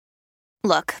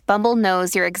Look, Bumble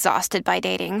knows you're exhausted by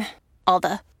dating. All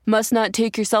the must not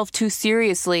take yourself too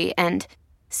seriously and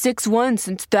 6'1"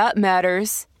 since that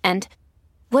matters. And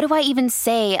what do I even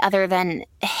say other than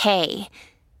hey?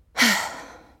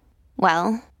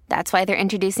 Well, that's why they're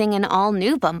introducing an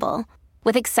all-new Bumble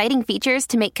with exciting features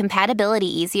to make compatibility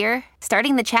easier,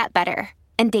 starting the chat better,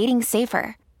 and dating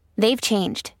safer. They've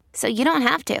changed, so you don't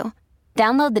have to.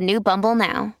 Download the new Bumble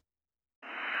now.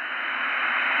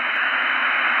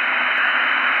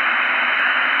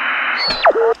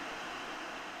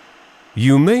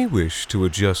 You may wish to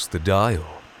adjust the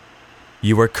dial.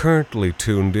 You are currently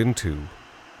tuned into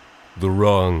the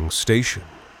wrong station.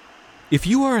 If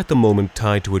you are at the moment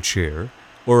tied to a chair,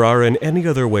 or are in any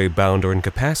other way bound or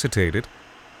incapacitated,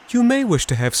 you may wish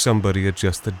to have somebody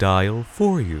adjust the dial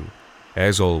for you.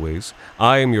 As always,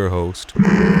 I am your host,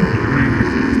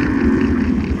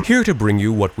 here to bring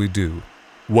you what we do.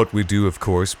 What we do, of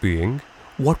course, being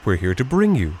what we're here to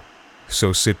bring you.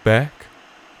 So sit back,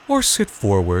 or sit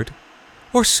forward,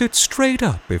 or sit straight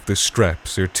up if the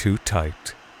straps are too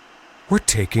tight. We're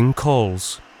taking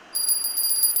calls.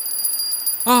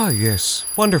 Ah, yes,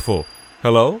 wonderful.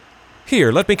 Hello?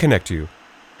 Here, let me connect you.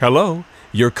 Hello?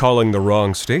 You're calling the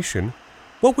wrong station.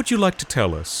 What would you like to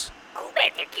tell us?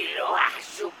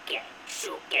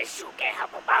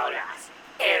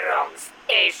 Wrong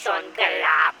station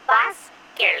Galapas,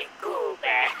 Kel Cube,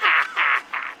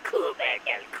 Cube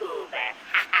del Cube.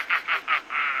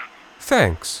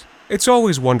 Thanks. It's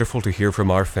always wonderful to hear from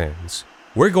our fans.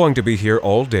 We're going to be here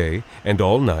all day, and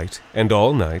all night, and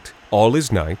all night, all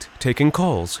is night, taking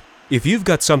calls. If you've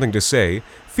got something to say,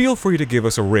 feel free to give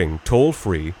us a ring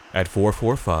toll-free at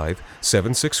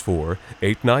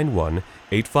 445-764-891,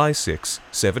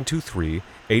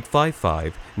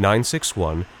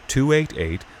 856-723-855-961,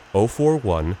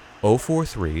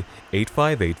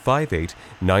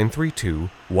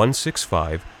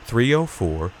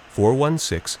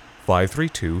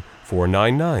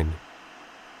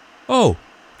 Oh,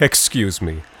 excuse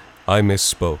me. I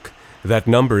misspoke. That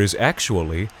number is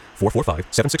actually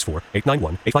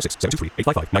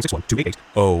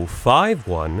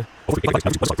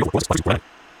 445-764-891-856-723-855-961-288-051-051.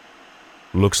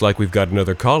 Looks like we've got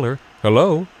another caller.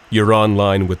 Hello? You're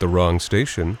online with the wrong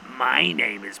station. My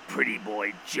name is Pretty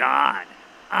Boy John.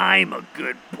 I'm a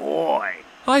good boy.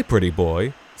 Hi, pretty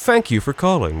boy. Thank you for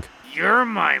calling. You're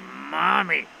my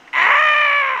mommy.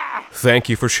 Thank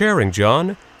you for sharing,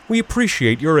 John. We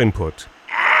appreciate your input.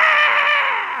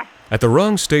 At the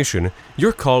wrong station,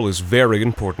 your call is very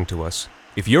important to us.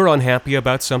 If you're unhappy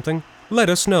about something, let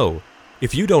us know.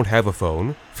 If you don't have a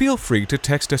phone, feel free to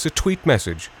text us a tweet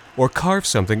message or carve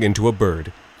something into a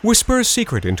bird. Whisper a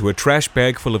secret into a trash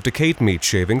bag full of decayed meat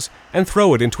shavings and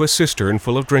throw it into a cistern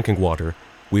full of drinking water.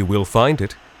 We will find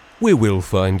it. We will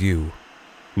find you.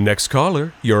 Next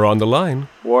caller, you're on the line.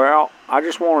 Well, I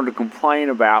just wanted to complain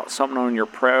about something on your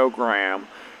program,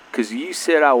 because you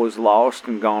said I was lost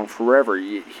and gone forever.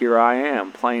 Here I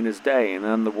am, plain as day, and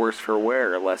none the worse for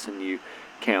wear, lessen you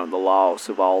count the loss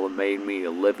of all that made me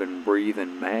a living,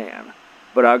 breathing man.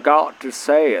 But I got to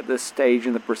say, at this stage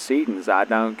in the proceedings, I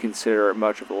don't consider it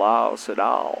much of a loss at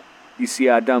all. You see,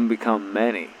 I done become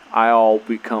many. I all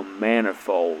become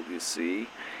manifold, you see.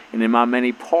 And in my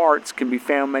many parts can be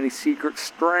found many secret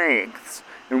strengths.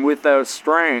 And with those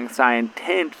strengths, I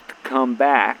intend to come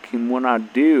back, and when I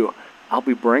do, I'll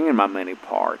be bringing my many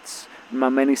parts, and my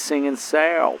many singing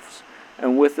selves.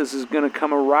 And with this is going to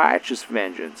come a righteous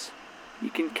vengeance. You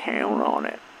can count on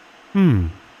it.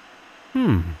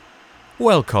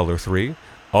 Well, caller 3,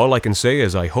 all I can say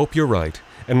is I hope you're right,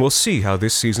 and we'll see how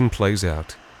this season plays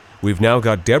out. We've now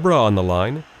got Deborah on the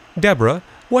line. Deborah,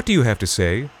 what do you have to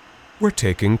say? We're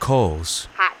taking calls.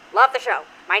 Hi, love the show.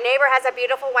 My neighbor has a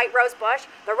beautiful white rose bush.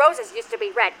 The roses used to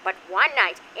be red, but one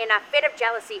night, in a fit of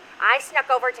jealousy, I snuck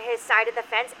over to his side of the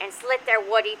fence and slit their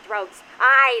woody throats.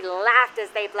 I laughed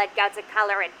as they bled gouts of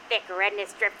color and thick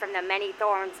redness dripped from the many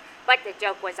thorns, but the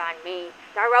joke was on me.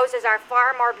 The roses are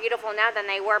far more beautiful now than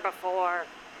they were before.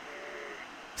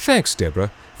 Thanks,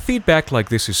 Deborah. Feedback like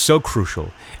this is so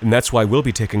crucial, and that's why we'll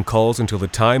be taking calls until the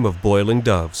time of boiling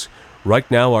doves. Right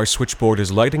now, our switchboard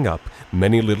is lighting up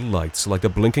many little lights like the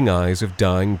blinking eyes of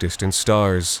dying distant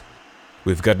stars.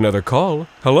 We've got another call.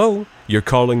 Hello? You're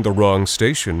calling the wrong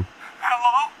station.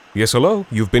 Hello? Yes, hello.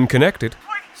 You've been connected.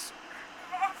 Please.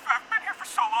 I've been here for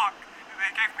so long. They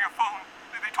gave me a phone.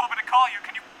 They told me to call you.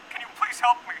 Can you please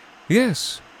help me?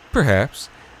 Yes, perhaps.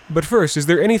 But first, is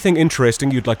there anything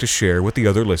interesting you'd like to share with the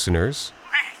other listeners?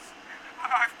 Please.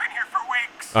 I've been here for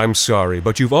weeks. I'm sorry,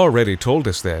 but you've already told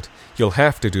us that. You'll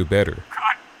have to do better.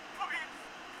 God, please.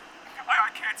 I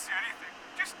can't see anything.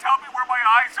 Just tell me where my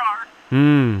eyes are.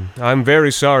 I'm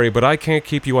very sorry, but I can't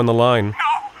keep you on the line. No,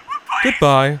 please.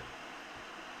 Goodbye.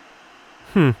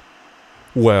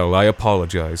 Well, I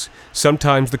apologize.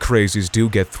 Sometimes the crazies do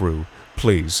get through.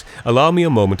 Please, allow me a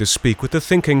moment to speak with the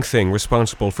thinking thing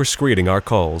responsible for screening our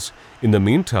calls. In the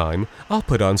meantime, I'll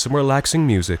put on some relaxing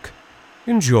music.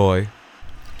 Enjoy.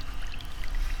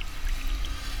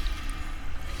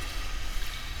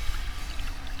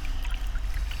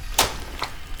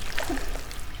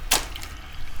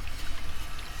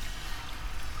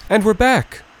 And we're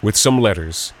back with some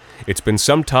letters. It's been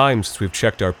some time since we've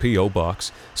checked our P.O.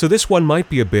 box, so this one might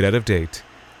be a bit out of date.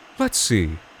 Let's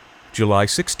see. July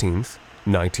 16th,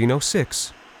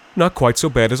 1906. Not quite so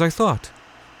bad as I thought.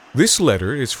 This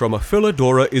letter is from a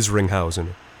Philodora Isringhausen,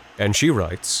 and she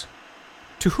writes,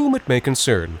 "To whom it may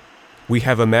concern, we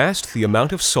have amassed the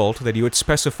amount of salt that you had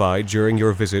specified during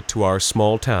your visit to our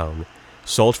small town.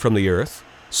 Salt from the earth,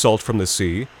 salt from the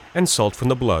sea, and salt from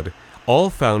the blood, all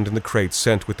found in the crates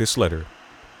sent with this letter.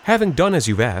 Having done as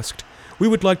you've asked, we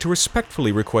would like to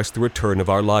respectfully request the return of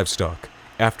our livestock,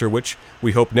 after which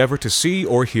we hope never to see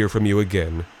or hear from you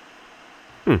again."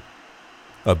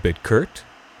 A bit curt?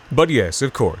 But yes,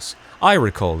 of course, I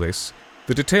recall this.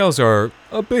 The details are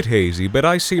a bit hazy, but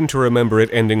I seem to remember it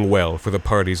ending well for the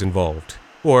parties involved.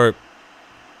 Or,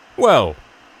 well,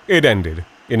 it ended,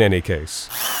 in any case.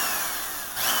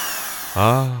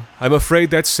 I'm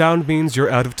afraid that sound means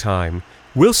you're out of time.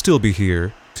 We'll still be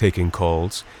here, taking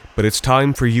calls, but it's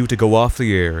time for you to go off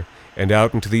the air and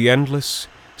out into the endless,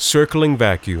 circling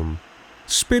vacuum.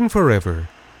 Spin forever,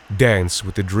 dance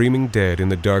with the dreaming dead in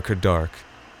the darker dark,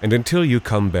 and until you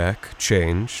come back,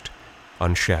 changed,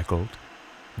 unshackled,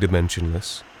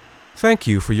 dimensionless. Thank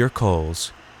you for your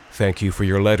calls, thank you for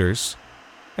your letters,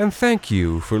 and thank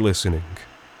you for listening.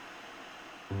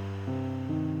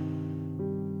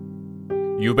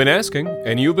 You've been asking,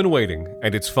 and you've been waiting,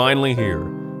 and it's finally here.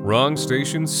 Wrong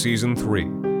Station Season 3.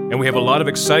 And we have a lot of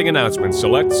exciting announcements, so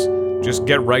let's just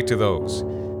get right to those.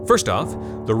 First off,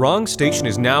 The Wrong Station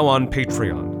is now on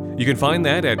Patreon. You can find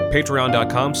that at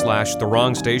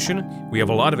patreon.com/thewrongstation. We have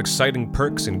a lot of exciting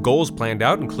perks and goals planned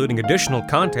out, including additional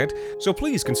content, so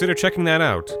please consider checking that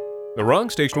out. The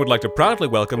Wrong Station would like to proudly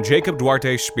welcome Jacob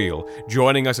Duarte Spiel,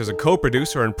 joining us as a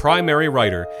co-producer and primary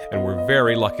writer, and we're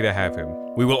very lucky to have him.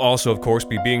 We will also, of course,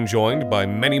 be being joined by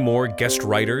many more guest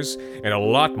writers and a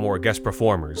lot more guest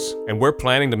performers, and we're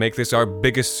planning to make this our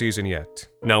biggest season yet.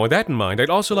 Now, with that in mind, I'd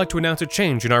also like to announce a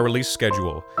change in our release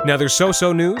schedule. Now, there's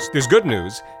so-so news, there's good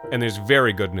news, and there's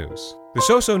very good news. The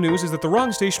so-so news is that The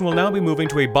Wrong Station will now be moving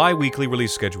to a bi-weekly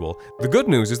release schedule. The good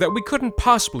news is that we couldn't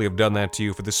possibly have done that to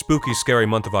you for the spooky, scary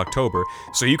month of October,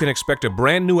 so you can expect a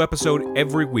brand new episode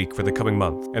every week for the coming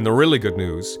month. And the really good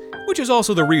news, which is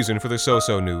also the reason for the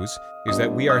so-so news, is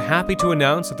that we are happy to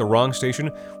announce that The Wrong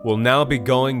Station will now be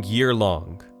going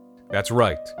year-long. That's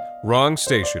right, Wrong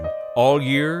Station, all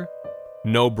year,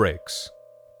 no breaks.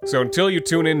 So until you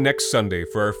tune in next Sunday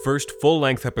for our first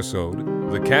full-length episode,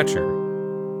 The Catcher,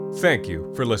 thank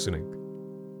you for listening.